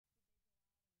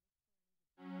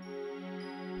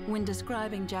When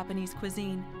describing Japanese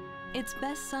cuisine, it's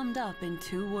best summed up in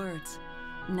two words: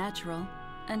 natural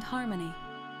and harmony.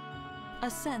 A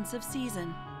sense of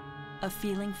season, a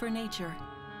feeling for nature,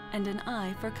 and an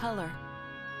eye for color.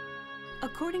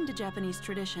 According to Japanese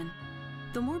tradition,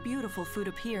 the more beautiful food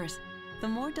appears, the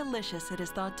more delicious it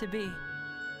is thought to be.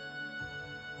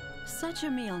 Such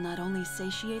a meal not only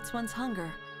satiates one's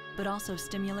hunger, but also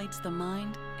stimulates the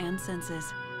mind and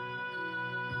senses.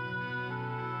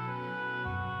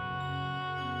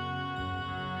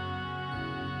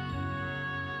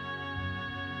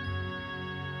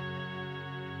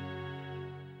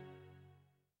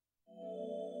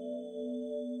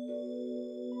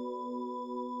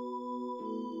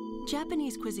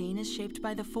 Japanese cuisine is shaped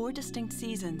by the 4 distinct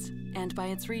seasons and by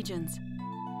its regions.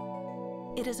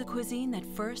 It is a cuisine that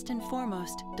first and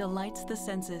foremost delights the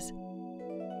senses.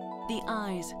 The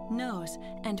eyes, nose,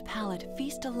 and palate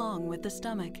feast along with the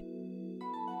stomach.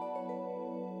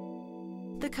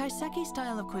 The Kaiseki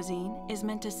style of cuisine is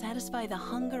meant to satisfy the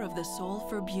hunger of the soul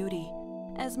for beauty,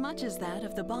 as much as that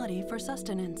of the body for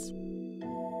sustenance.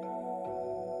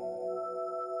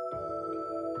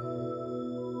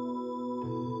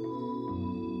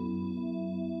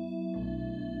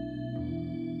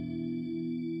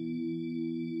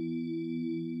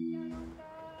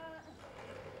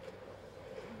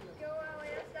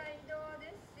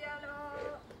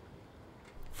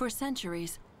 For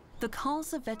centuries, the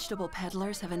calls of vegetable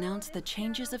peddlers have announced the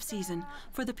changes of season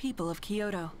for the people of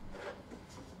Kyoto.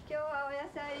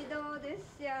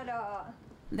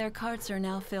 Their carts are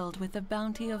now filled with the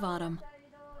bounty of autumn,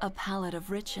 a palette of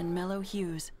rich and mellow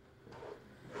hues.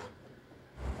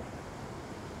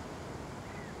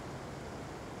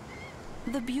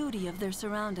 The beauty of their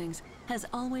surroundings has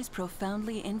always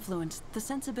profoundly influenced the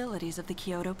sensibilities of the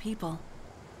Kyoto people.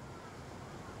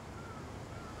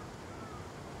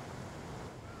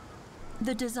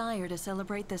 The desire to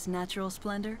celebrate this natural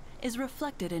splendor is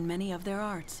reflected in many of their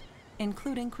arts,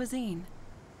 including cuisine.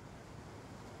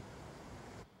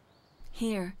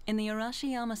 Here, in the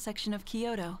Arashiyama section of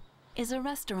Kyoto, is a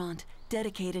restaurant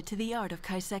dedicated to the art of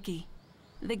Kaiseki.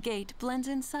 The gate blends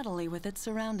in subtly with its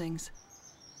surroundings.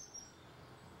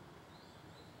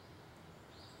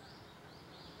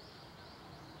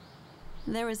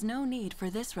 There is no need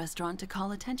for this restaurant to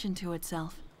call attention to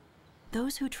itself.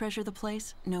 Those who treasure the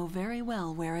place know very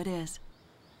well where it is.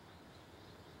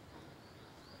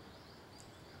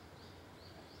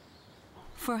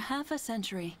 For half a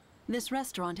century, this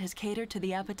restaurant has catered to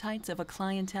the appetites of a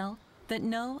clientele that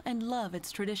know and love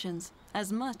its traditions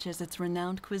as much as its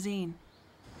renowned cuisine.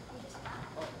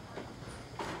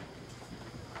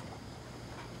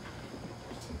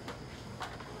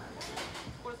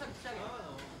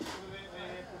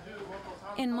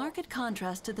 In marked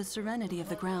contrast to the serenity of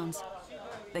the grounds,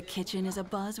 the kitchen is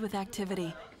abuzz with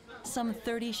activity. Some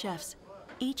 30 chefs,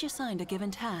 each assigned a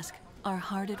given task, are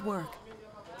hard at work.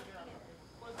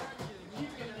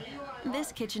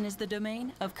 This kitchen is the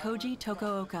domain of Koji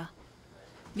Tokooka,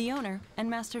 the owner and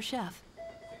master chef.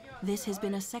 This has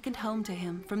been a second home to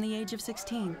him from the age of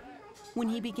 16, when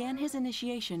he began his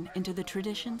initiation into the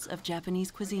traditions of Japanese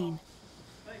cuisine.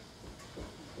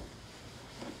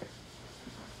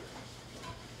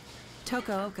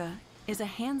 Tokooka is a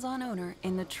hands-on owner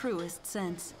in the truest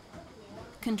sense,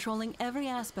 controlling every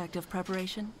aspect of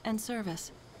preparation and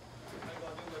service.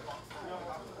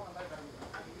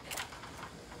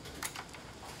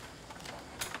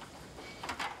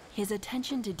 His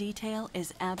attention to detail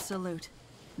is absolute.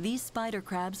 These spider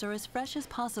crabs are as fresh as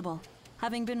possible,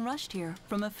 having been rushed here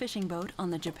from a fishing boat on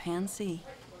the Japan Sea.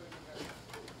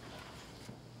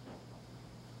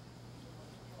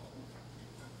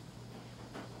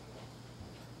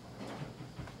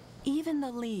 Even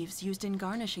the leaves used in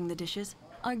garnishing the dishes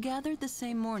are gathered the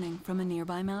same morning from a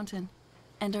nearby mountain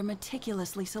and are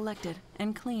meticulously selected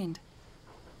and cleaned.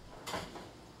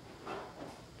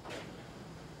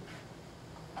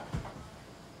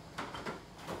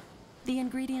 The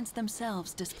ingredients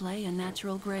themselves display a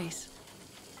natural grace.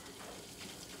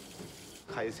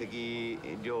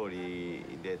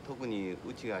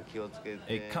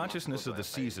 A consciousness of the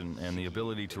season and the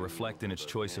ability to reflect in its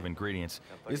choice of ingredients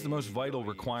is the most vital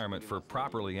requirement for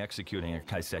properly executing a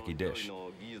kaiseki dish.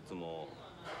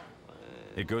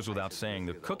 It goes without saying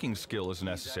that cooking skill is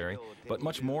necessary, but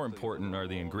much more important are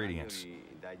the ingredients.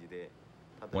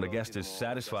 When a guest is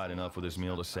satisfied enough with his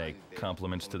meal to say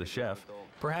compliments to the chef,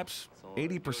 perhaps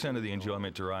 80% of the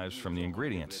enjoyment derives from the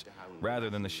ingredients, rather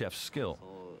than the chef's skill.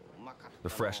 The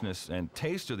freshness and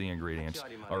taste of the ingredients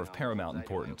are of paramount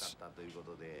importance.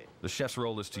 The chef's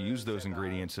role is to use those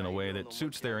ingredients in a way that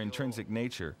suits their intrinsic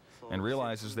nature and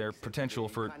realizes their potential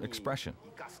for expression.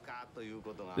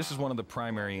 This is one of the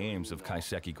primary aims of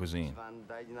Kaiseki cuisine.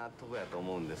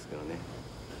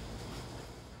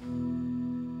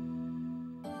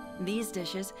 These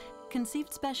dishes,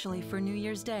 conceived specially for New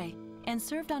Year's Day and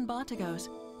served on batigos,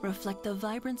 reflect the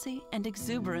vibrancy and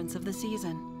exuberance of the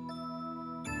season.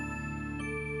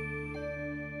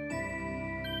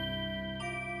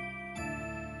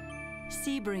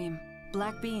 Sea bream,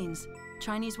 black beans,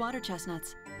 Chinese water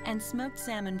chestnuts, and smoked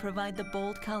salmon provide the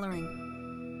bold coloring.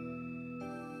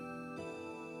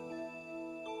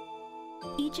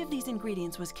 Each of these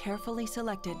ingredients was carefully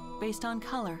selected based on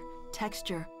color,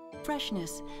 texture,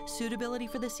 freshness, suitability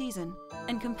for the season,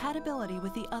 and compatibility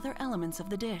with the other elements of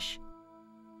the dish.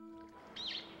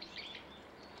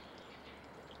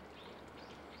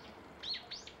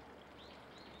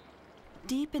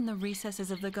 Deep in the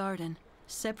recesses of the garden,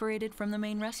 separated from the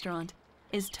main restaurant,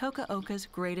 is Tokaoka's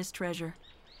greatest treasure,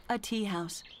 a tea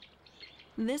house.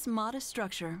 This modest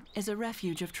structure is a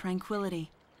refuge of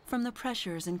tranquility from the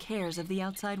pressures and cares of the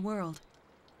outside world.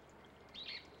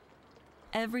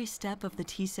 Every step of the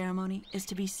tea ceremony is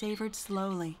to be savored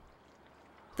slowly.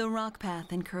 The rock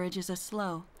path encourages a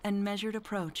slow and measured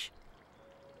approach.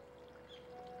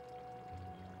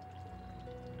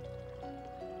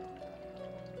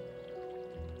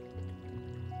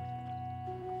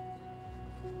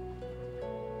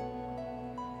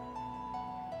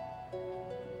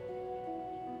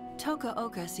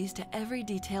 Tokaoka sees to every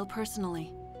detail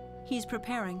personally. He's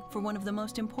preparing for one of the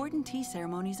most important tea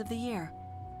ceremonies of the year,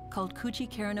 called Kuchi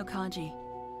Kara no Kaji.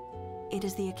 It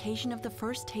is the occasion of the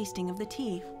first tasting of the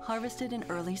tea harvested in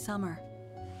early summer.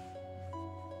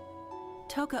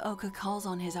 Tokaoka calls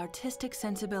on his artistic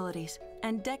sensibilities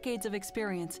and decades of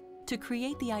experience to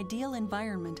create the ideal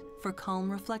environment for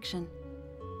calm reflection.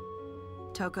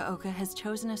 Tokaoka has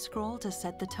chosen a scroll to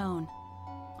set the tone.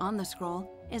 On the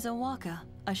scroll is a waka,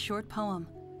 a short poem,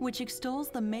 which extols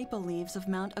the maple leaves of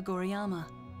Mount Agoriyama.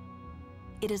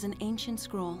 It is an ancient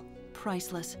scroll,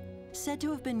 priceless, said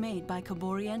to have been made by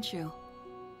Kobori Enshu.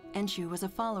 Enshu was a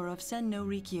follower of Sen no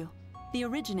Rikyu, the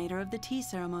originator of the tea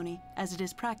ceremony as it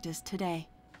is practiced today.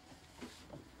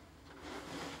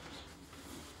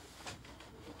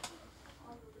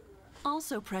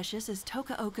 Also precious is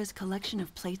Tokaoka's collection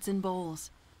of plates and bowls.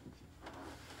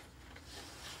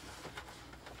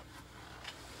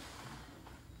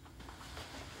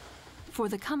 For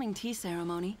the coming tea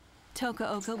ceremony,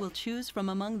 Tokaoka will choose from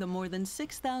among the more than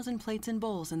 6,000 plates and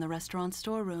bowls in the restaurant's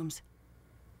storerooms,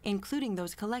 including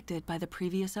those collected by the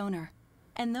previous owner,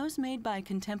 and those made by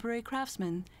contemporary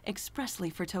craftsmen expressly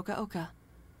for Tokaoka.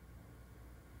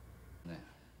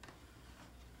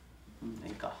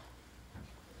 いいか。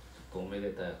ちょっとおめ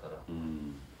でたやから。ま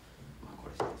あこ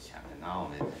れしゃべなお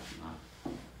めでたやな。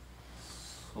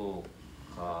そ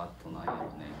うか、あとなんや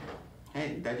ろ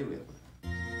ね。大丈夫やこれ。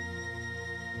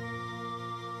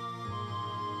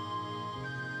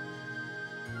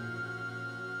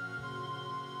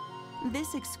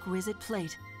This exquisite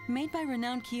plate, made by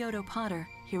renowned Kyoto potter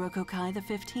Hirokokai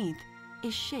XV,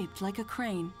 is shaped like a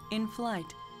crane in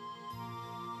flight.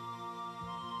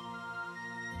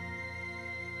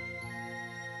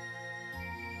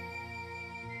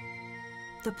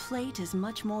 The plate is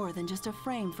much more than just a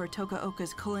frame for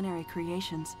Tokaoka's culinary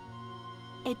creations.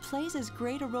 It plays as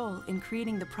great a role in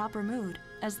creating the proper mood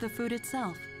as the food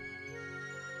itself.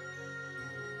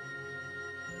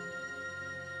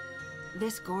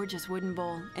 This gorgeous wooden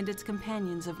bowl and its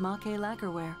companions of make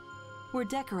lacquerware were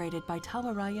decorated by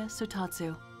Tawaraya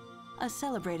Sotatsu, a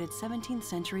celebrated 17th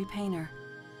century painter.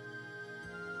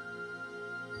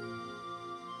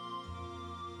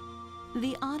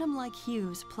 The autumn-like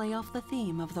hues play off the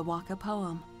theme of the waka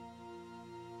poem.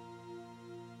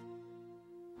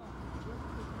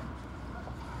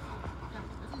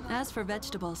 As for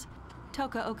vegetables,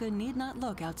 Tokaoka need not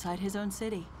look outside his own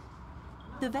city.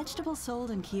 The vegetables sold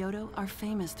in Kyoto are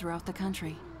famous throughout the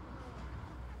country.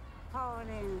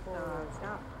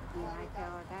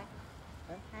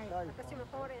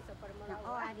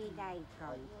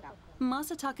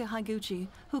 Masataka Higuchi,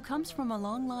 who comes from a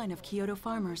long line of Kyoto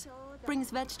farmers,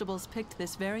 brings vegetables picked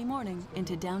this very morning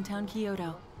into downtown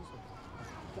Kyoto.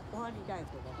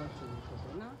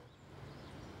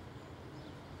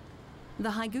 The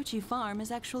Higuchi farm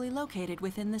is actually located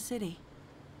within the city.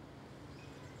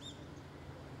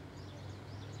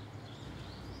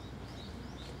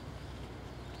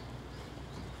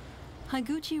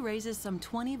 Higuchi raises some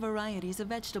 20 varieties of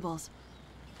vegetables.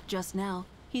 Just now,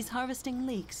 he's harvesting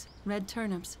leeks, red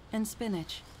turnips, and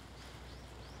spinach.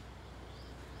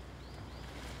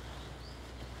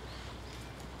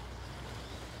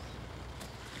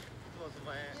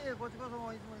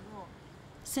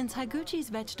 Since Higuchi's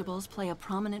vegetables play a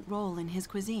prominent role in his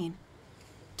cuisine,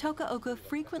 Tokaoka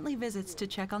frequently visits to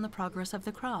check on the progress of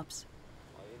the crops.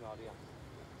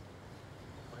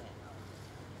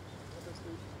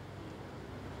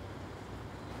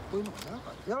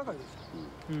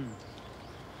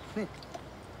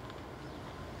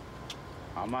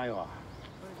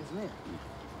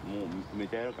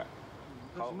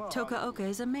 Tokaoka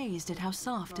is amazed at how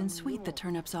soft and sweet the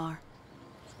turnips are.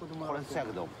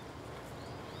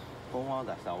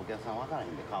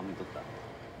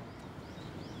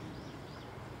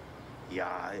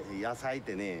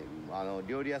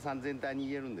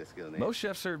 Most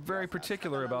chefs are very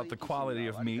particular about the quality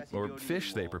of meat or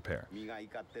fish they prepare.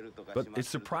 But it's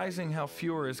surprising how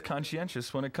few are as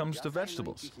conscientious when it comes to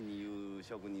vegetables.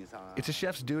 It's a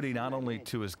chef's duty not only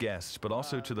to his guests, but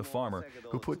also to the farmer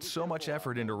who put so much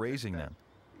effort into raising them,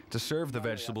 to serve the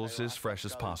vegetables as fresh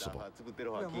as possible.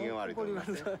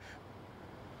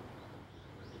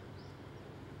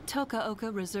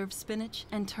 Tokaoka reserves spinach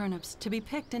and turnips to be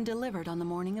picked and delivered on the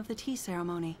morning of the tea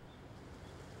ceremony.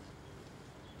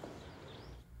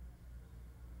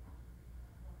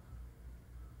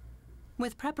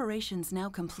 With preparations now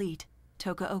complete,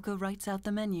 Tokaoka writes out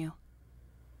the menu.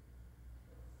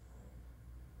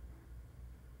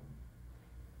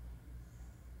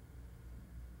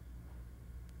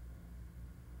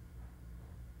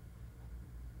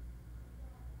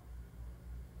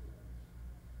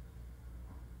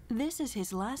 This is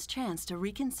his last chance to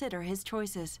reconsider his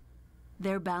choices,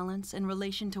 their balance in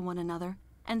relation to one another,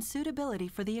 and suitability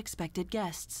for the expected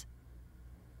guests.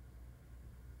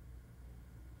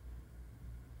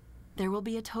 There will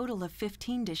be a total of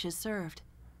 15 dishes served,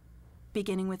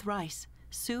 beginning with rice,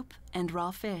 soup, and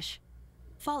raw fish,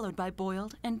 followed by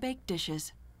boiled and baked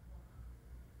dishes.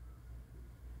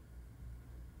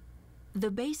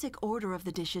 The basic order of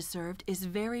the dishes served is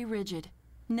very rigid,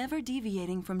 never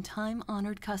deviating from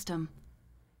time-honored custom.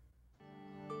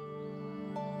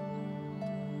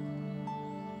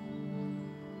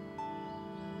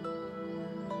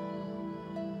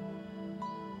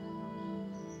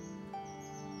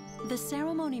 The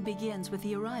ceremony begins with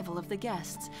the arrival of the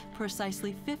guests,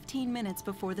 precisely 15 minutes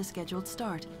before the scheduled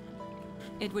start.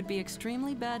 It would be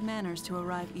extremely bad manners to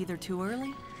arrive either too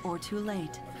early or too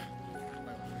late.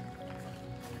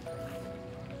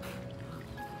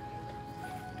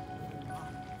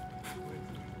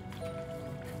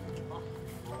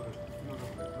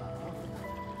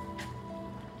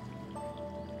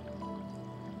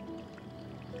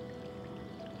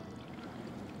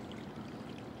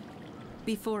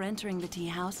 Before entering the tea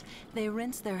house, they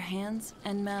rinse their hands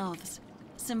and mouths,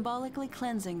 symbolically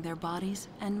cleansing their bodies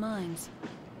and minds.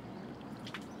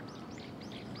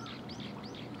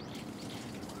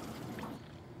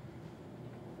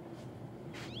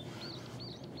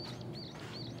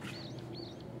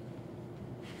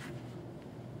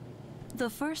 The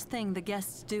first thing the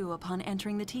guests do upon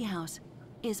entering the tea house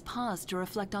is pause to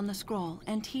reflect on the scroll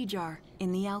and tea jar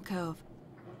in the alcove.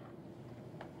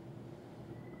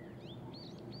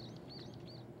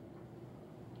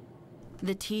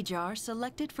 The tea jar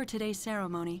selected for today's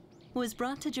ceremony was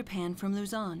brought to Japan from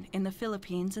Luzon in the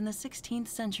Philippines in the 16th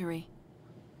century.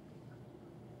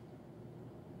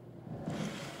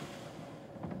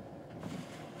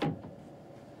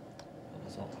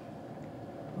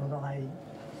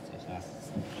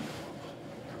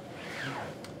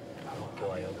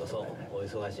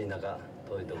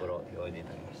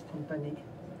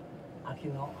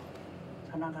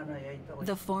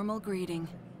 The formal greeting.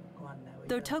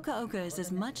 Though Tokaoka is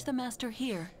as much the master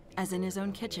here as in his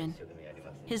own kitchen,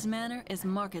 his manner is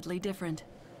markedly different.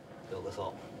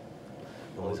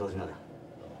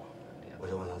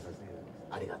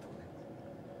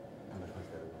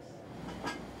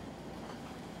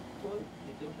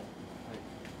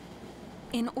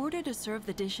 In order to serve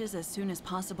the dishes as soon as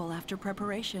possible after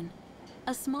preparation,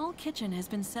 a small kitchen has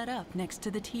been set up next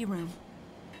to the tea room.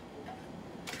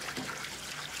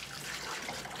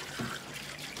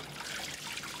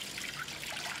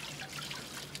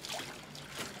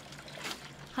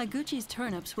 Higuchi's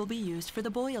turnips will be used for the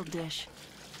boiled dish.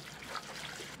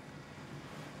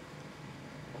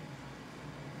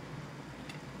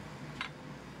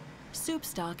 Soup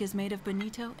stock is made of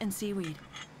bonito and seaweed.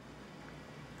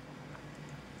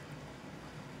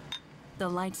 The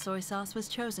light soy sauce was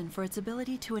chosen for its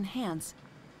ability to enhance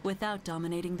without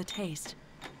dominating the taste.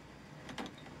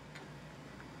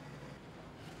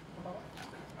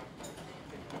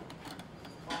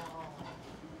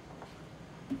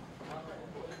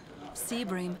 Sea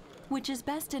bream, which is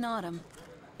best in autumn,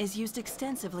 is used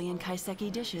extensively in kaiseki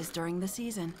dishes during the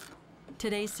season.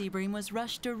 Today's sea bream was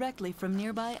rushed directly from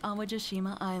nearby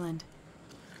Awajishima Island.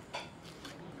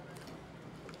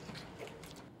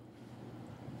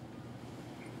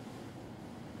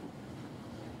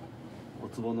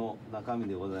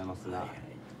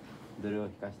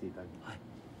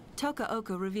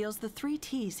 Tokaoka reveals the 3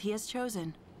 teas he has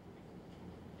chosen.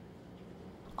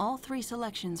 All 3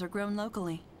 selections are grown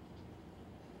locally.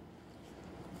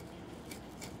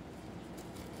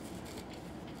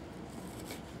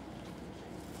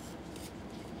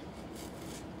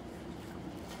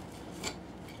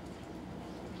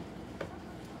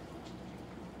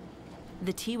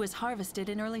 The tea was harvested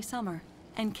in early summer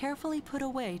and carefully put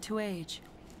away to age.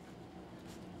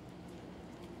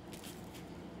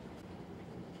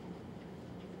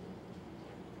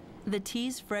 The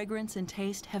tea's fragrance and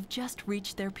taste have just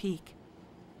reached their peak.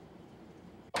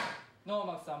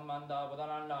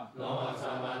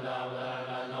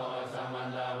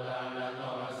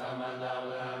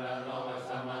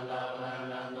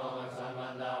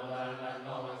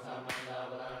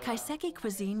 Kaiseki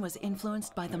cuisine was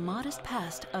influenced by the modest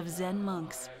past of Zen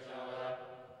monks.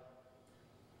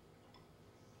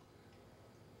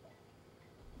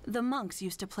 The monks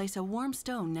used to place a warm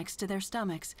stone next to their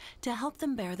stomachs to help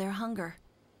them bear their hunger.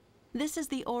 This is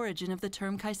the origin of the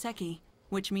term kaiseki,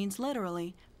 which means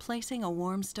literally placing a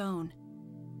warm stone.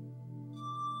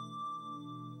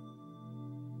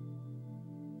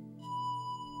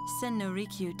 Sen no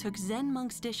Rikyu took Zen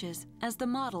monks' dishes as the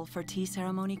model for tea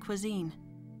ceremony cuisine.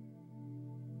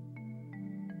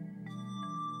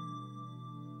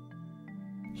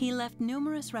 He left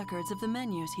numerous records of the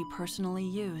menus he personally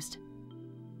used.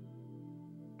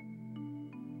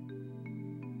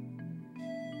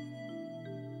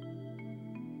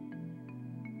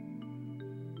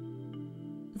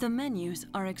 The menus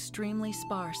are extremely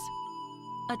sparse.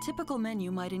 A typical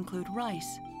menu might include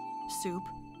rice, soup,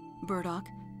 burdock,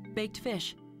 baked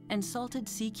fish, and salted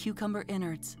sea cucumber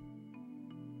innards.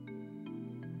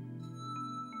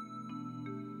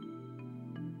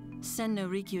 Sen no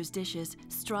Rikyu's dishes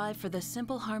strive for the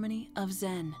simple harmony of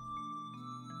Zen.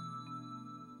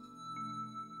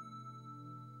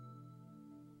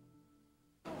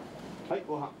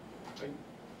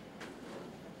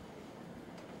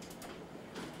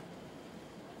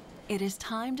 It is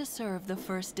time to serve the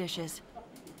first dishes.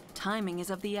 Timing is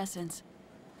of the essence,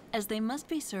 as they must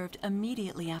be served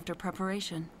immediately after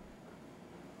preparation.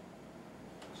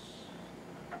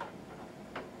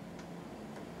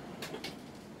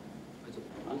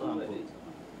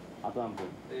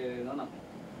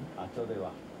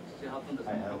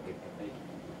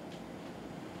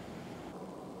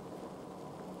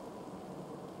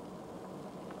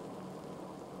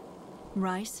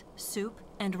 Rice, soup,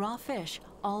 and raw fish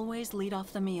always lead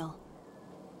off the meal.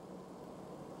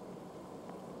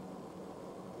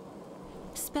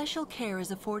 Special care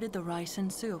is afforded the rice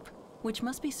and soup, which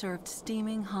must be served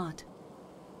steaming hot.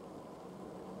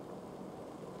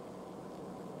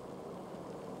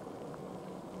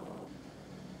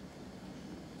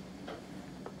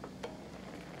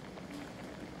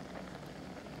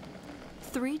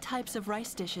 Three types of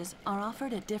rice dishes are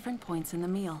offered at different points in the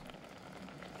meal.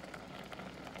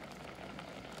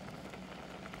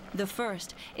 The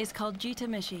first is called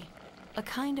jitamishi, a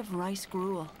kind of rice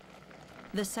gruel.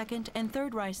 The second and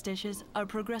third rice dishes are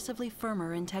progressively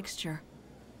firmer in texture.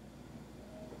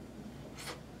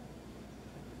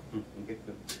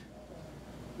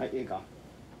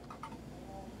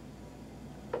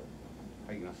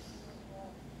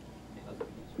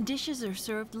 Dishes are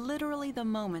served literally the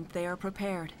moment they are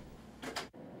prepared.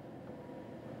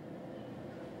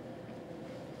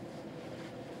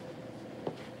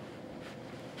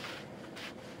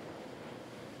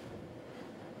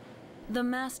 The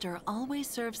master always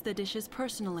serves the dishes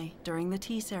personally during the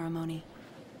tea ceremony.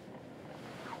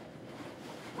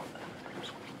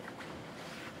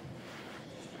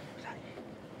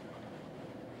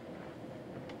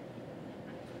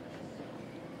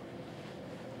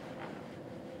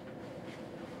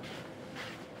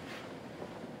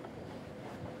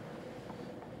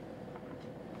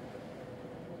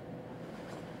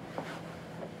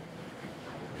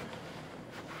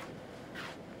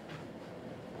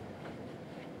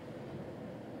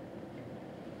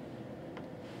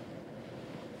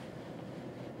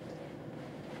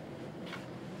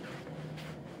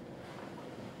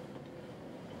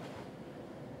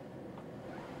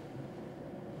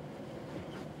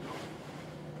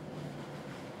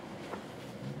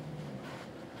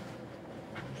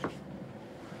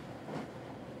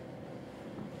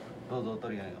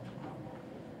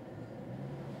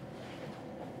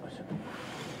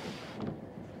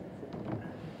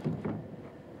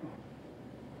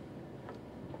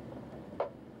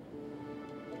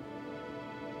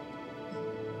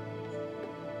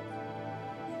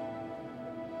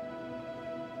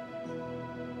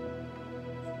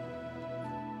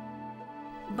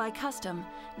 By custom,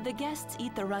 the guests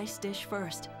eat the rice dish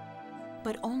first,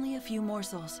 but only a few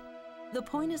morsels. The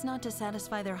point is not to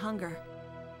satisfy their hunger.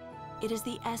 It is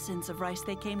the essence of rice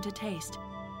they came to taste.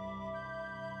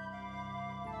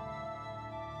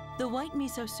 The white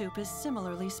miso soup is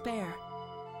similarly spare.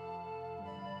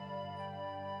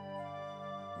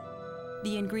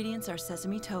 The ingredients are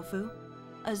sesame tofu,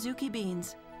 azuki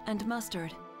beans, and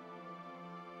mustard.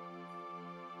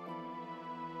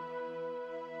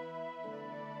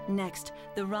 Next,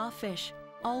 the raw fish,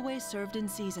 always served in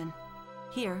season.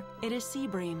 Here, it is sea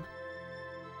bream.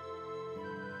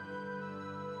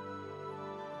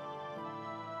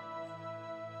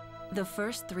 The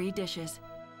first three dishes,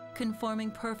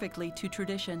 conforming perfectly to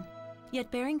tradition,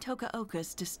 yet bearing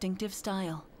Tokaoka's distinctive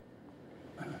style.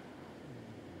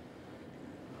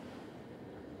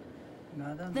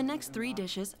 The next three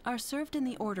dishes are served in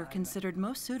the order considered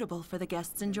most suitable for the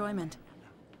guests' enjoyment.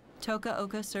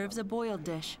 Tokaoka serves a boiled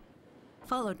dish,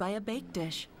 followed by a baked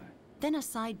dish, then a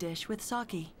side dish with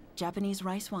sake, Japanese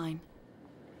rice wine.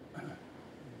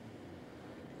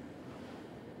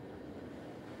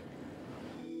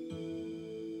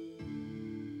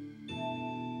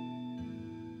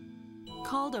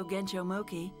 Called ogencho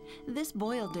mochi, this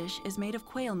boiled dish is made of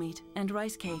quail meat and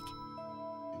rice cake.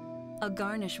 A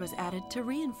garnish was added to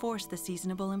reinforce the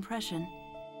seasonable impression.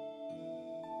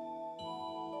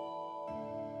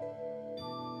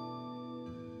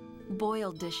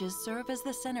 Boiled dishes serve as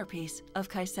the centerpiece of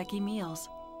kaiseki meals.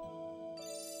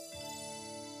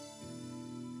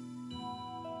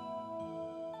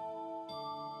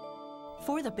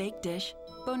 For the baked dish,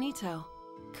 bonito,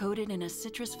 coated in a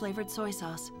citrus-flavored soy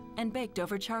sauce and baked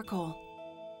over charcoal.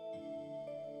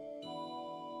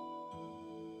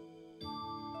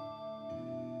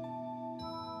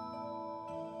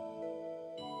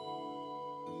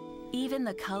 Even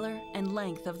the color and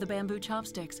length of the bamboo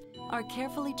chopsticks are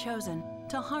carefully chosen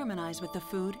to harmonize with the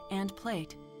food and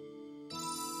plate.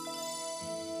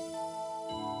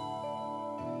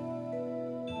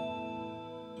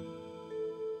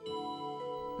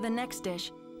 The next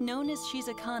dish, known as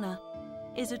shizakana,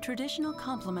 is a traditional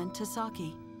complement to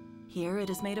sake. Here it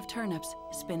is made of turnips,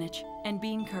 spinach, and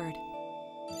bean curd.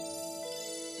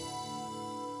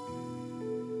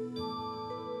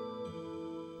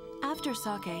 After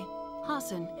sake,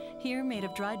 hasen, here made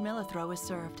of dried millithrow, is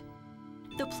served.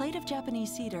 The plate of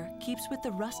Japanese cedar keeps with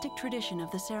the rustic tradition of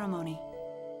the ceremony.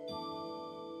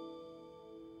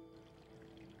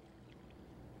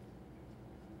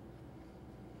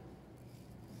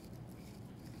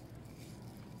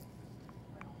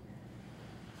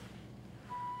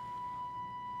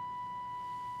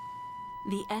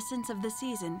 The essence of the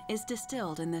season is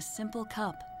distilled in this simple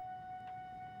cup.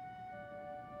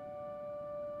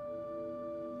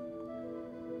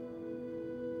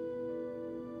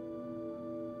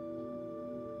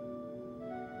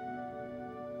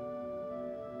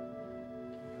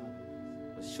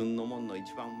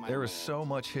 There is so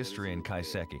much history in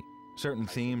Kaiseki. Certain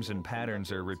themes and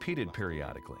patterns are repeated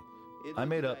periodically. I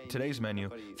made up today's menu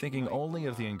thinking only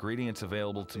of the ingredients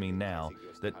available to me now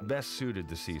that best suited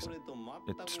the season.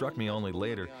 It struck me only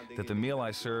later that the meal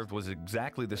I served was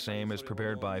exactly the same as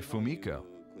prepared by Fumiko,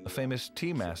 a famous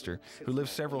tea master who lived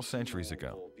several centuries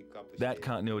ago. That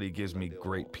continuity gives me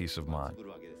great peace of mind.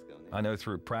 I know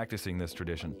through practicing this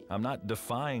tradition, I'm not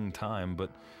defying time,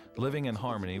 but living in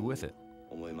harmony with it.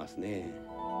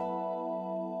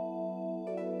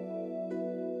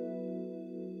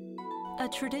 A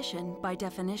tradition, by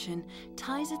definition,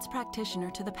 ties its practitioner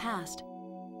to the past.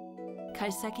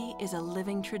 Kaiseki is a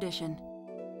living tradition.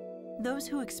 Those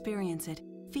who experience it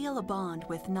feel a bond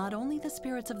with not only the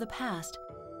spirits of the past,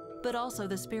 but also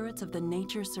the spirits of the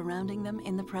nature surrounding them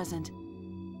in the present.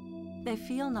 They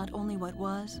feel not only what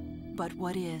was, but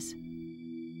what is.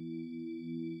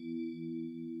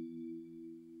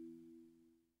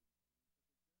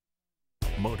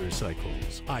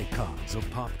 Motorcycles, icons of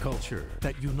pop culture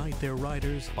that unite their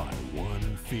riders by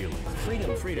one feeling.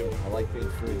 Freedom, freedom. I like being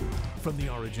free. From the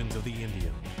origins of the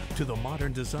Indian, to the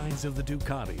modern designs of the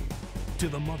Ducati, to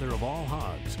the mother of all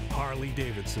hogs,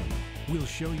 Harley-Davidson, we'll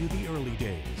show you the early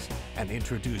days and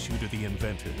introduce you to the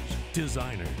inventors,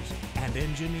 designers, and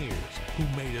engineers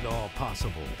who made it all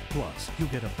possible. Plus, you'll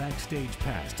get a backstage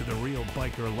pass to the real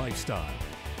biker lifestyle.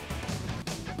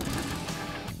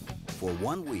 For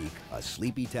 1 week, a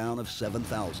sleepy town of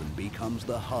 7,000 becomes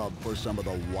the hub for some of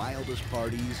the wildest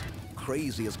parties,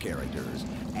 craziest characters,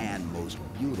 and most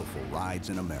beautiful rides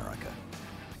in America.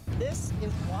 This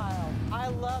is wild. I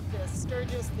love this.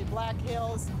 Sturgis, the Black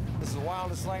Hills. This is the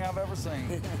wildest thing I've ever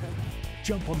seen.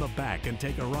 Jump on the back and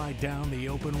take a ride down the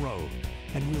open road.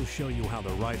 and we'll show you how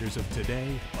the writers of today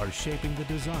are shaping the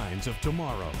designs of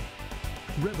tomorrow.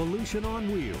 Revolution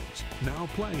on Wheels, now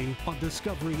playing on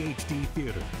Discovery HD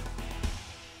Theater.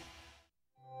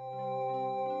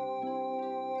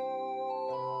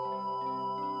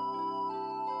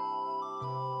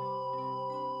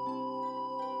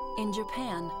 In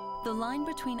Japan, the line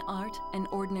between art and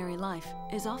ordinary life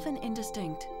is often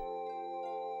indistinct.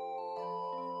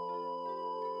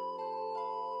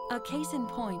 A case in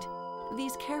point,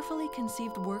 these carefully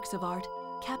conceived works of art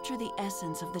capture the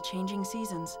essence of the changing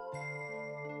seasons.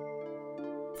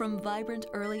 From vibrant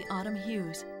early autumn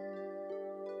hues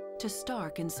to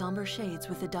stark and somber shades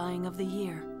with the dying of the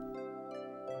year.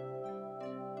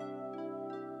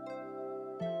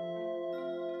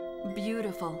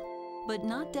 Beautiful, but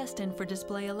not destined for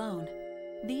display alone.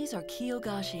 These are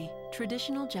Kiogashi,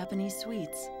 traditional Japanese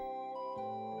sweets.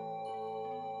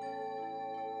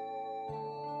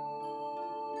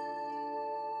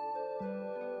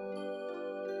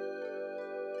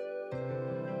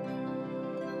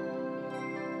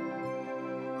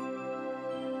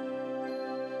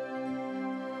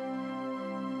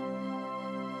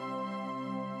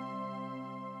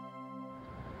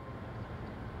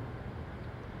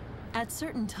 At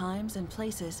certain times and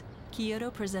places,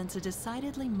 Kyoto presents a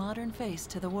decidedly modern face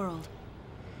to the world.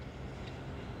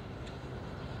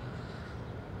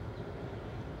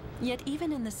 Yet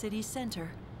even in the city's center,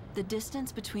 the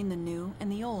distance between the new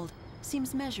and the old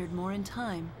seems measured more in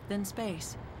time than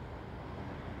space.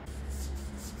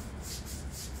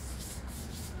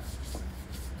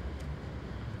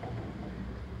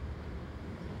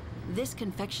 This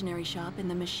confectionery shop in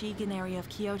the Michigan area of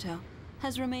Kyoto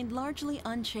has remained largely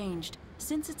unchanged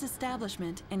since its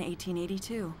establishment in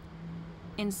 1882.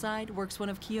 Inside works one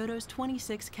of Kyoto's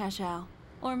 26 kashao,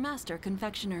 or master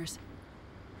confectioners.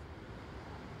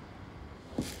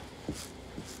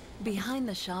 Behind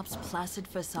the shop's placid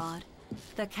facade,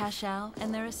 the kashao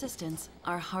and their assistants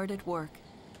are hard at work.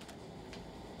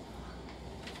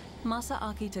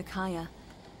 Masaaki Takaya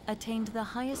attained the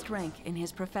highest rank in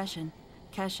his profession,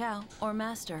 kashao or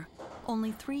master,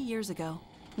 only 3 years ago,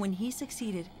 when he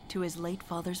succeeded to his late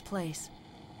father's place.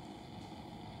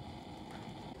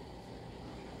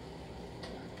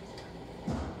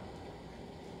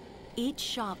 Each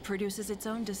shop produces its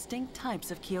own distinct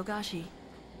types of Kiogashi,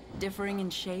 differing in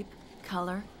shape,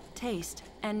 color, taste,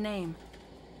 and name.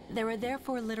 There are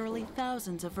therefore literally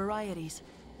thousands of varieties.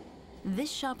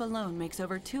 This shop alone makes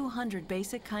over 200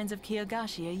 basic kinds of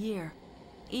Kiogashi a year,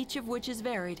 each of which is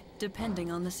varied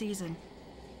depending on the season.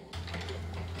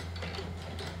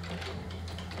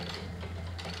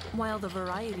 While the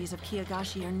varieties of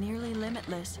Kiogashi are nearly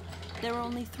limitless, there are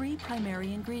only 3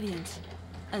 primary ingredients: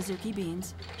 azuki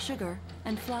beans, sugar,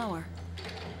 and flour.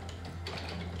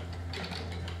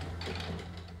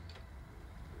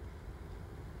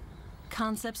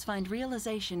 Concepts find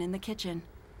realization in the kitchen.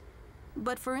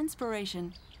 But for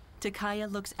inspiration,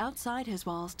 Takaya looks outside his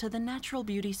walls to the natural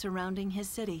beauty surrounding his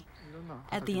city.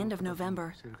 At the end of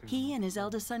November, he and his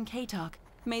eldest son Keitak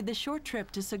made the short trip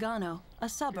to Sagano, a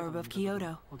suburb of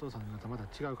Kyoto.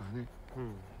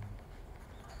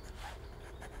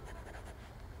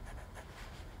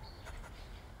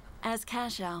 As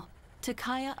kashao,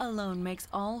 Takaya alone makes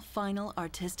all final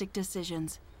artistic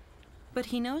decisions. But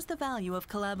he knows the value of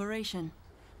collaboration.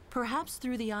 Perhaps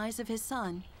through the eyes of his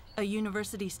son, a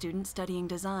university student studying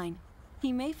design,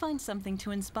 he may find something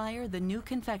to inspire the new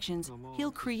confections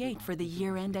he'll create for the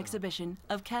year-end exhibition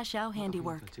of kashao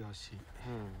handiwork.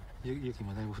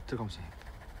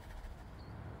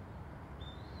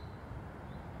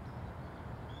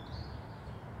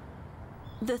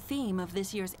 The theme of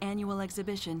this year's annual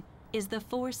exhibition is the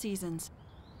 4 seasons.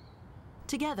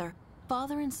 Together,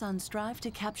 father and son strive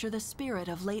to capture the spirit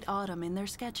of late autumn in their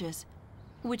sketches,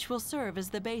 which will serve as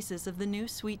the basis of the new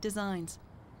sweet designs.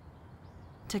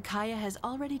 Takaya has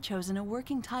already chosen a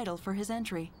working title for his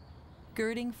entry,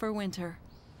 Girding for Winter.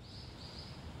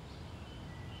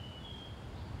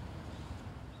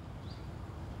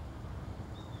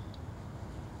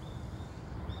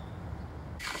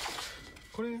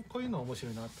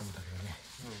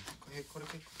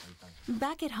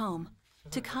 Back at home,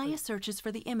 Takaya searches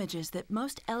for the images that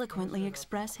most eloquently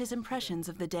express his impressions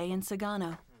of the day in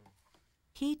Sagano.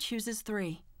 He chooses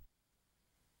 3.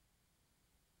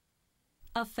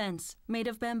 A fence made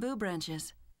of bamboo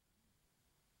branches.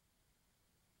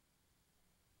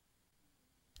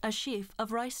 A sheaf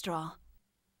of rice straw.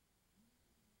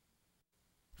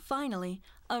 Finally,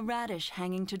 a radish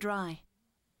hanging to dry.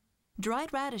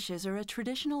 Dried radishes are a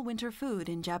traditional winter food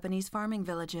in Japanese farming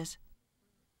villages.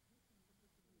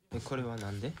 これはな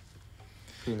んで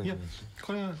冬のイメージ？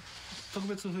これは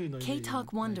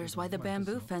K-Talk wonders why the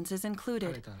bamboo fence is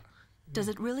included. Does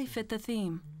it really fit the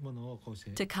theme?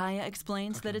 Takaya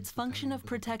explains that its function of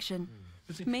protection,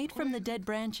 made from the dead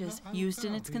branches used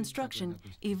in its construction,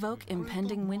 evoke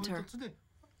impending winter.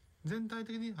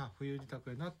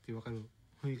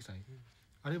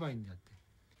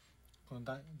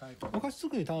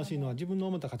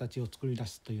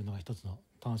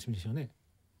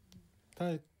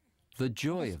 The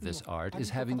joy of this art is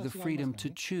having the freedom to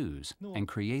choose and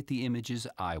create the images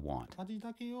I want.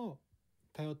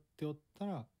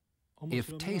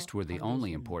 If taste were the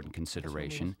only important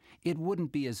consideration, it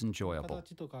wouldn't be as enjoyable.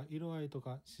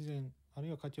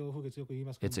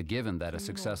 It's a given that a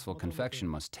successful confection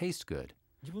must taste good,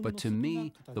 but to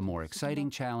me, the more exciting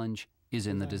challenge is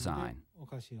in the design.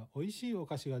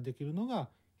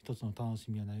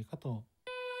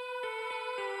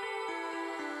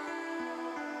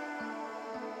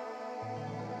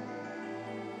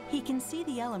 He can see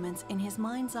the elements in his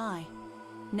mind's eye.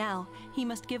 Now, he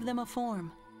must give them a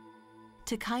form.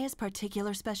 Takaya's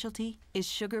particular specialty is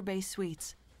sugar-based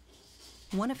sweets.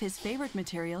 One of his favorite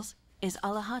materials is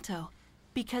alahato,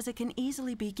 because it can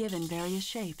easily be given various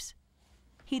shapes.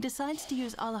 He decides to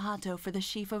use alahato for the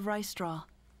sheaf of rice straw.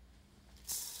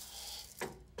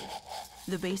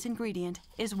 The base ingredient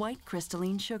is white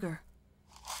crystalline sugar.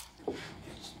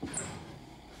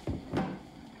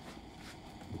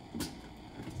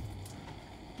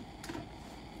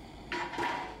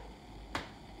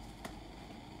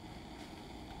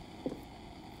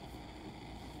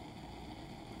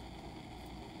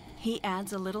 He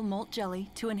adds a little malt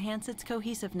jelly to enhance its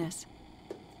cohesiveness.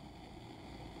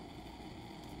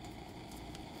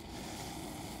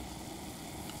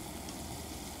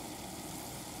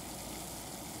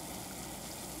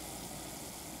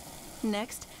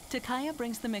 Next, Takaya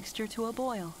brings the mixture to a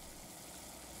boil.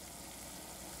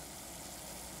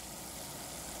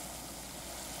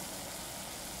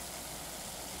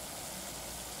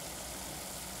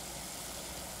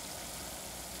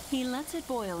 He lets it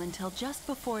boil until just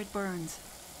before it burns.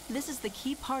 This is the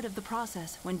key part of the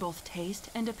process when both taste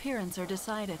and appearance are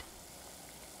decided.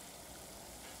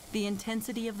 The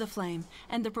intensity of the flame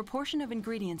and the proportion of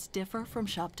ingredients differ from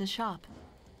shop to shop.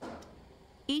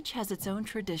 Each has its own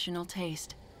traditional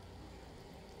taste.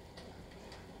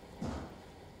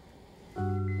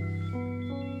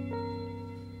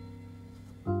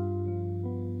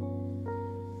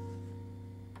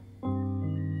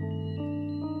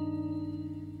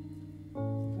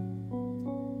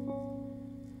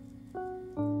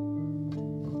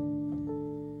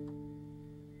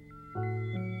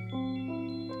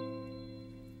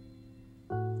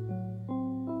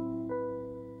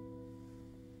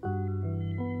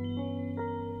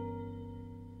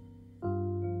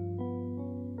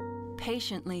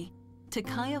 Patiently,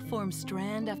 Takaya forms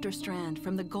strand after strand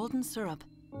from the golden syrup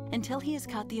until he has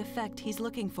caught the effect he's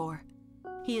looking for.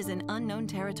 He is in unknown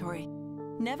territory,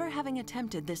 never having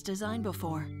attempted this design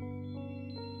before.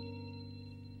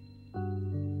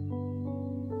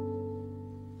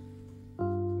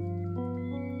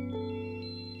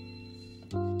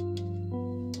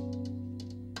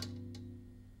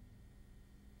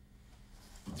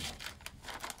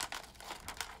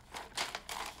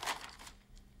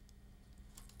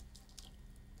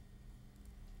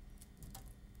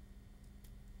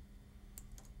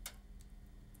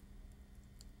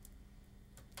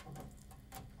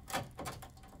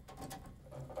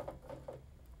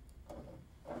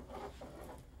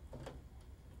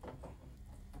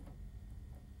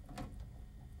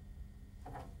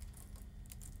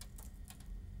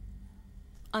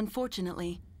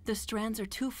 Unfortunately, the strands are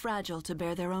too fragile to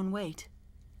bear their own weight.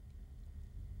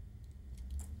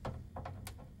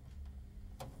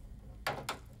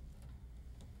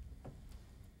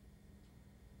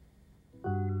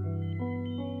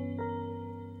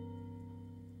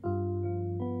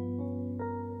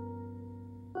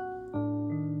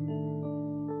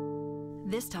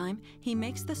 This time, he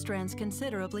makes the strands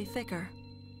considerably thicker.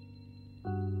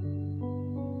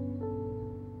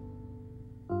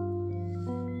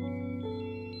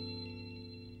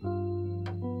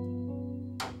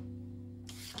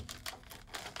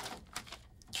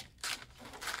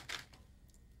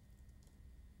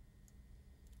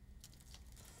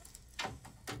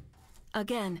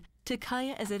 Again,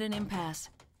 Takaya is at an impasse.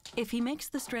 If he makes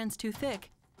the strands too thick,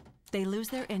 they lose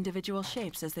their individual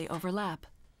shapes as they overlap.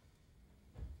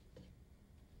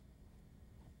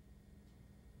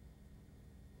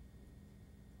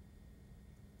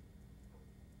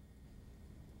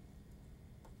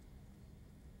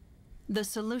 The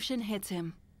solution hits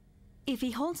him. If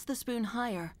he holds the spoon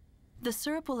higher, the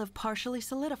syrup will have partially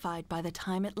solidified by the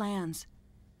time it lands.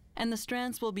 and the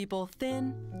strands will be both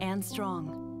thin and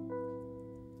strong.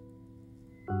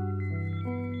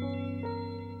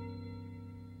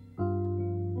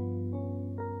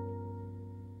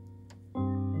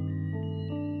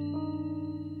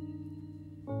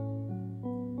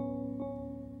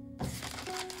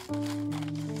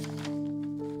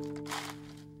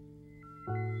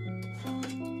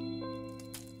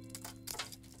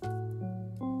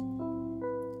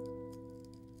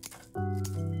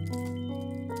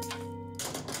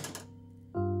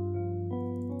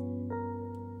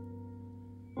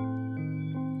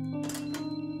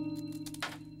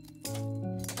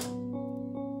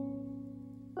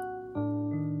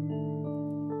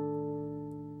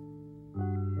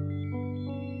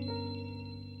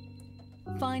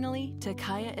 Finally,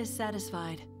 Takaya is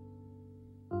satisfied.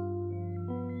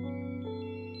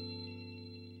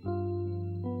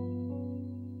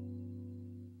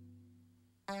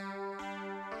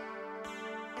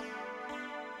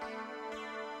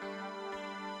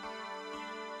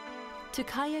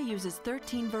 Takaya uses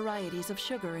 13 varieties of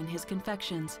sugar in his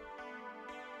confections.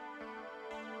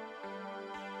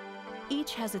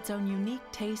 Each has its own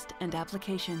unique taste and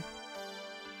application.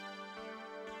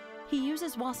 He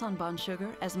uses wasanban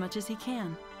sugar as much as he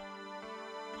can.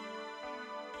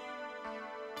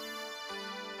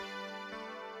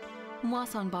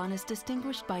 Wasanban is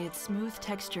distinguished by its smooth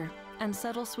texture and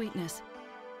subtle sweetness.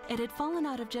 It had fallen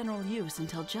out of general use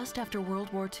until just after World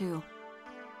War II,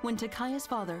 when Takaya's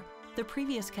father, the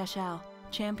previous Kashao,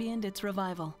 championed its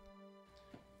revival.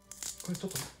 これちょ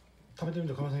っと食べてみ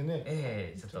て構いません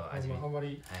ね。ちょっと味見。あんま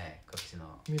りこっち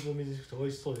のみずみずしくて美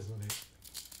味しそうですので。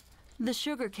 The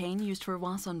sugar cane used for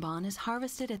wasanban is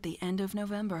harvested at the end of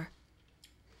November.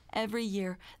 Every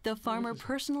year, the farmer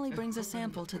personally brings a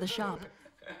sample to the shop.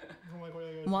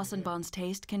 Wasanban's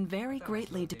taste can vary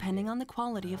greatly depending on the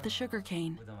quality of the sugar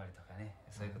cane.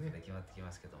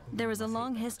 There is a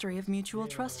long history of mutual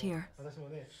trust here.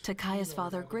 Takaya's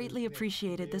father greatly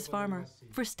appreciated this farmer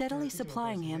for steadily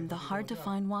supplying him the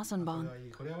hard-to-find wasanban.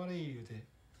 これは悪い言うて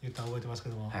言った覚えてますけ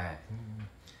ども。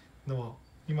でも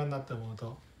今になって思う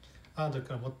と。 あの時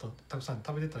からもっとたくさん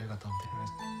食べてたらよかったみたい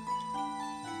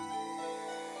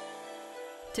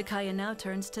な。 Takaya now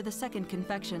turns to the second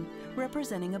confection,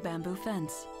 representing a bamboo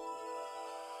fence.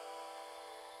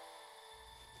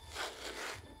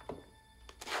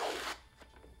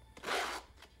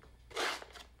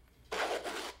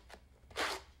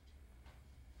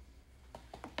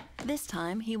 This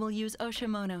time, he will use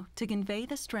oshimono to convey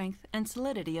the strength and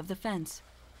solidity of the fence.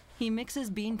 He mixes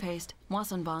bean paste,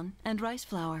 wasanban, and rice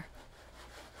flour.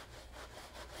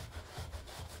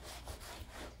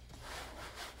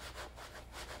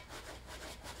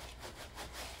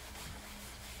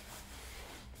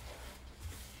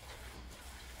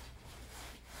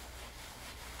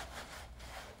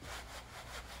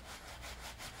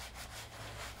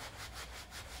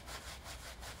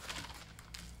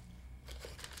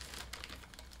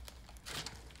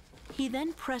 He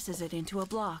then presses it into a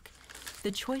block.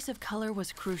 The choice of color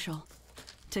was crucial.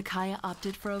 Takaya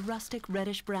opted for a rustic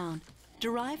reddish brown,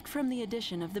 derived from the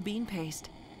addition of the bean paste.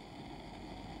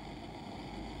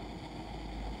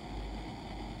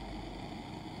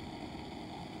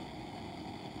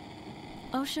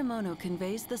 Oshimono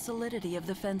conveys the solidity of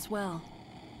the fence well,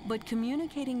 but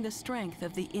communicating the strength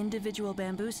of the individual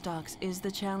bamboo stalks is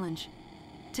the challenge.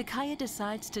 Takaya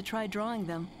decides to try drawing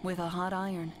them with a hot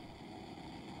iron.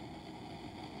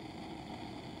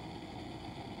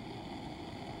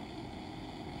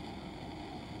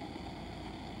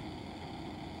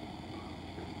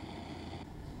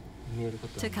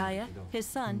 Takaya, his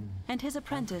son, and his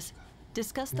apprentice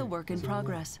discuss the work in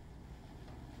progress.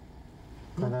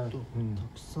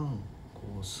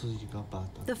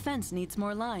 The fence needs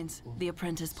more lines, the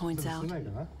apprentice points out.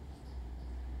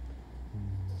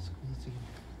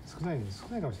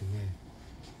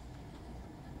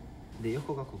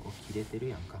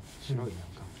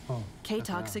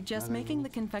 K-Talk suggests making the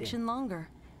confection longer,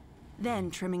 then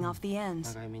trimming off the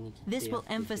ends. This will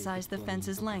emphasize the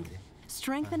fence's length,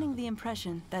 strengthening the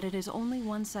impression that it is only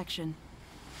one section.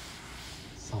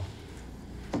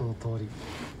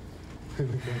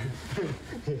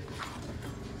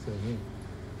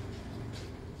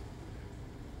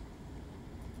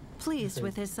 Pleased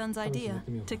with his son's idea,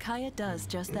 Takaya does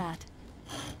just that.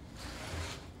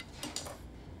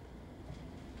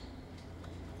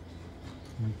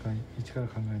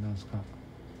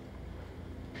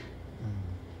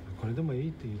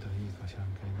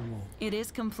 It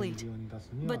is complete,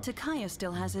 but Takaya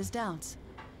still has his doubts.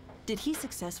 Did he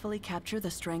successfully capture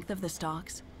the strength of the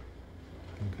stalks?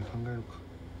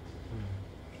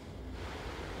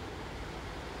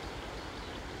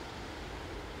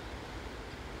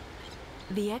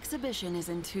 The exhibition is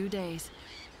in 2 days.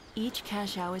 Each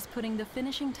Kaiseki is putting the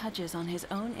finishing touches on his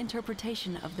own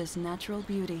interpretation of this natural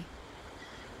beauty.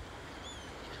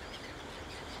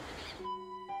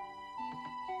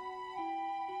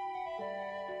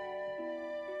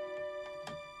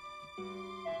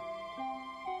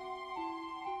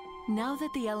 Now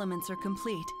that the elements are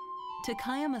complete,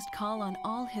 Takaya must call on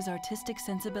all his artistic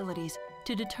sensibilities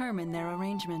to determine their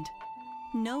arrangement.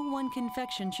 No one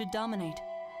confection should dominate,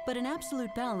 but an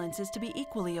absolute balance is to be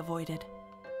equally avoided.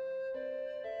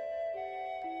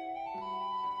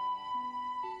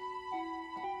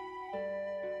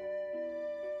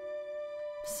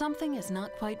 Something is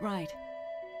not quite right.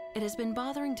 It has been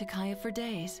bothering Takaya for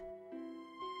days.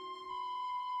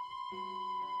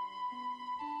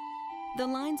 The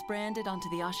lines branded onto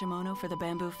the ashimono for the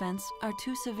bamboo fence are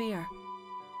too severe.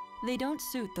 They don't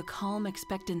suit the calm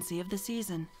expectancy of the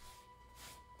season.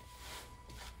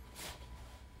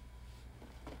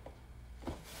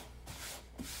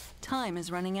 Time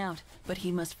is running out, but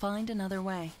he must find another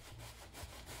way.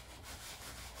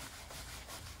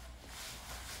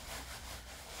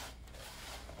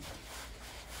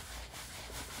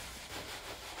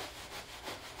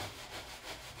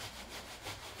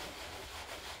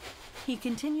 He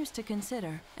continues to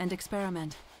consider and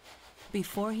experiment.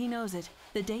 Before he knows it,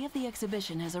 the day of the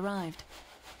exhibition has arrived.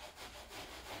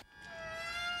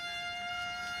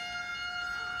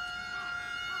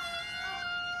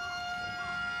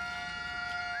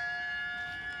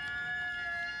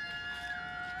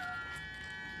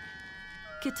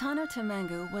 Kitano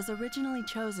Temangou was originally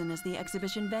chosen as the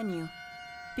exhibition venue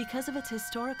because of its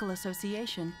historical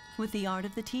association with the art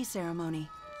of the tea ceremony.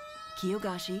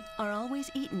 Kiogashi are always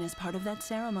eaten as part of that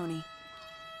ceremony.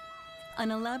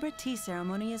 An elaborate tea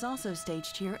ceremony is also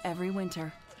staged here every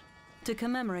winter to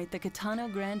commemorate the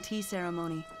Kitano Grand Tea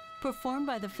Ceremony, performed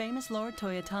by the famous Lord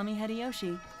Toyotomi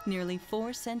Hideyoshi nearly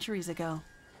 4 centuries ago.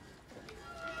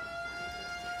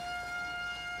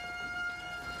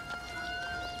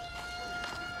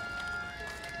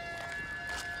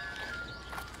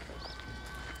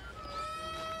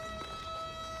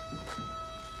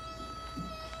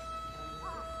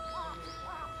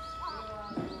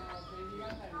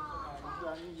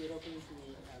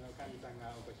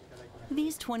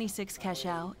 These 26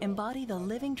 Kaiseki embody the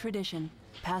living tradition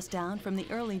passed down from the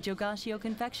early Jogashio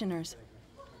confectioners.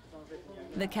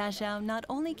 The Kaiseki not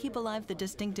only keep alive the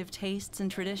distinctive tastes and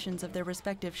traditions of their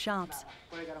respective shops,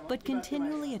 but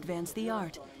continually advance the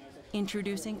art,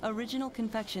 introducing original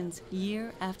confections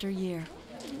year after year.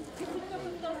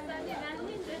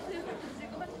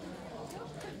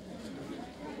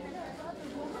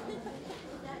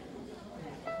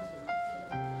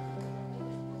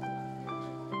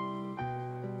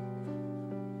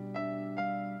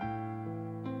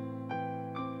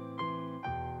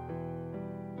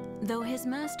 Though his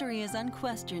mastery is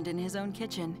unquestioned in his own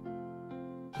kitchen,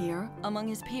 here, among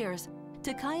his peers,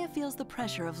 Takaya feels the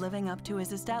pressure of living up to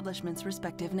his establishment's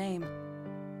respective name.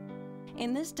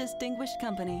 In this distinguished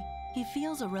company, he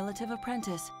feels a relative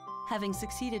apprentice, having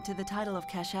succeeded to the title of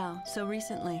Kaiseki so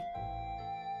recently.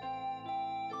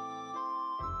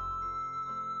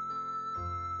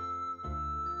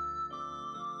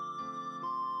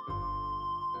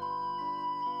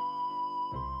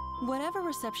 Whatever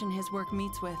reception his work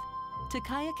meets with,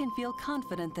 Takaya can feel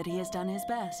confident that he has done his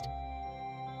best.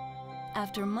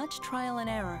 After much trial and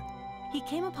error, he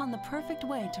came upon the perfect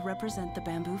way to represent the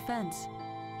bamboo fence.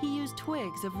 He used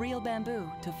twigs of real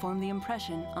bamboo to form the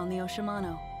impression on the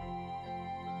oshimano.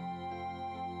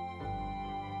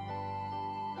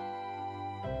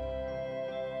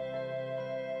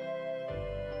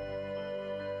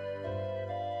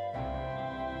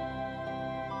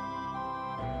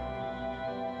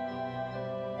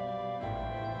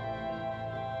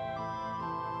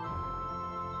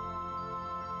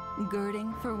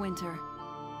 Girding for winter.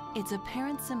 Its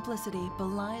apparent simplicity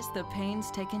belies the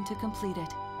pains taken to complete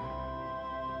it.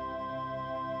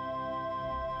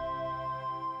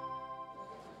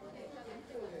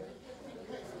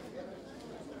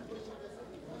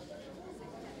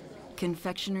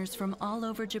 Confectioners from all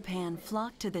over Japan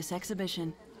flock to this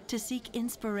exhibition to seek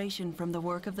inspiration from the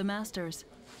work of the masters.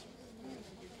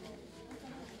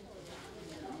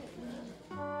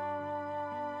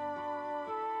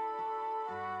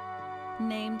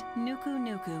 Named Nuku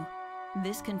Nuku,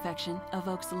 this confection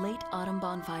evokes late autumn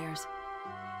bonfires.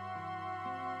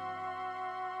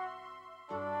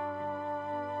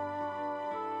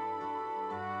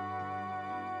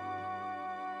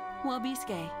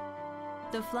 Wabisuke,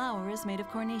 the flower is made of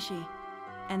cornishi,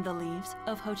 and the leaves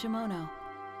of hochimono.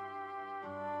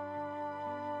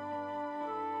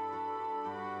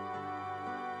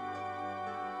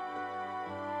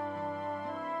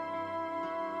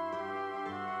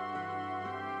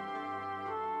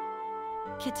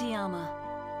 Kitayama.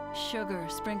 Sugar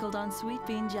sprinkled on sweet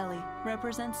bean jelly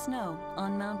represents snow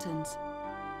on mountains.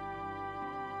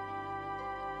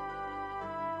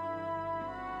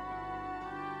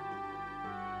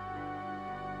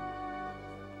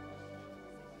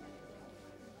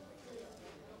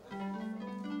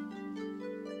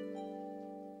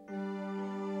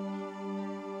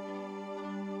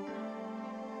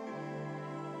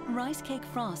 Rice cake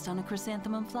frost on a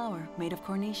chrysanthemum flower made of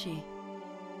corniche.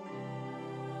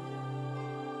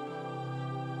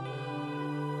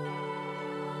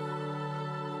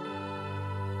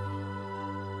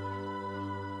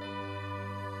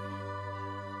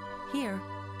 Here,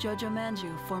 Jojo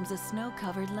Manju forms a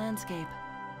snow-covered landscape.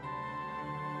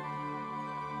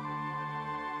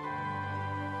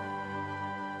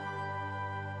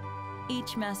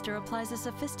 Each master applies a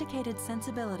sophisticated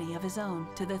sensibility of his own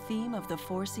to the theme of the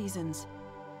 4 seasons.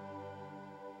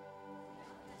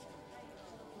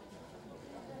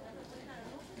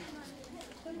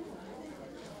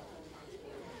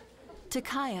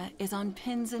 Takaya is on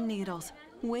pins and needles,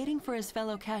 waiting for his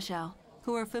fellow Kashao,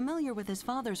 who are familiar with his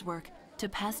father's work, to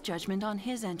pass judgment on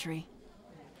his entry.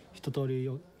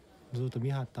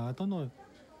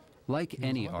 Like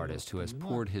any artist who has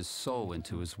poured his soul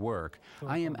into his work,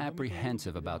 I am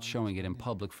apprehensive about showing it in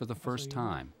public for the first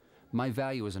time. My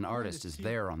value as an artist is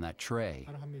there on that tray.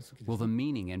 Will the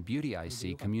meaning and beauty I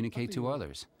see communicate to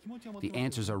others? The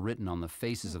answers are written on the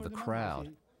faces of the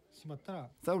crowd.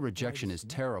 Though rejection is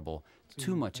terrible,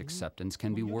 too much acceptance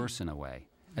can be worse in a way,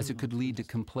 as it could lead to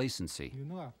complacency.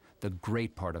 The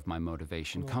great part of my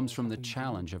motivation comes from the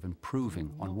challenge of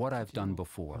improving on what I've done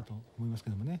before.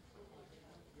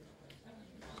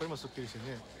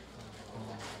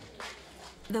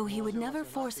 Though he would never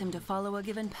force him to follow a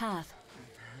given path,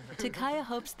 Takaya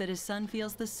hopes that his son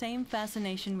feels the same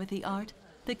fascination with the art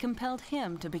that compelled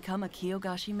him to become a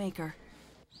Kiogashi maker.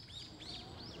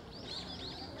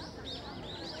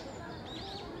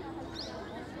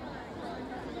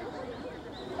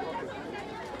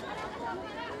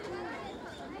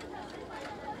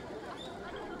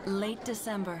 Late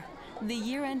December, the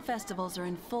year-end festivals are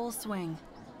in full swing.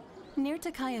 Near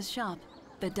Takaya's shop,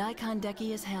 the Daikon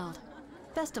Deki is held.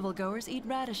 Festival goers eat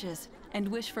radishes and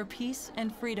wish for peace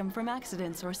and freedom from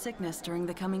accidents or sickness during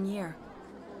the coming year.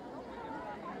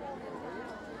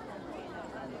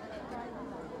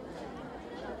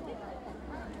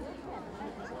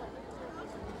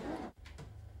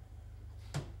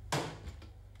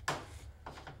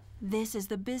 This is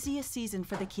the busiest season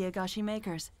for the Kiogashi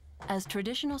makers, as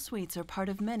traditional sweets are part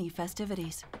of many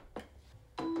festivities.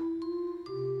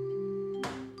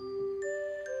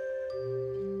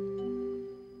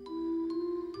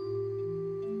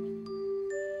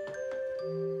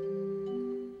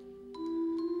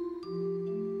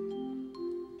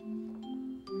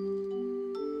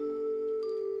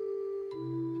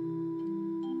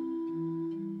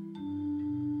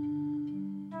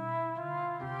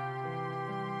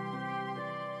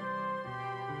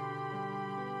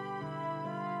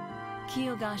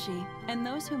 Kiogashi and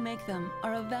those who make them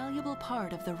are a valuable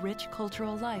part of the rich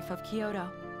cultural life of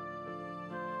Kyoto.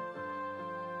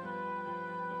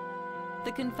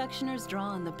 The confectioners draw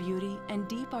on the beauty and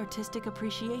deep artistic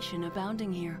appreciation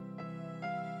abounding here,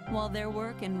 while their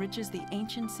work enriches the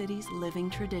ancient city's living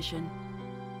tradition.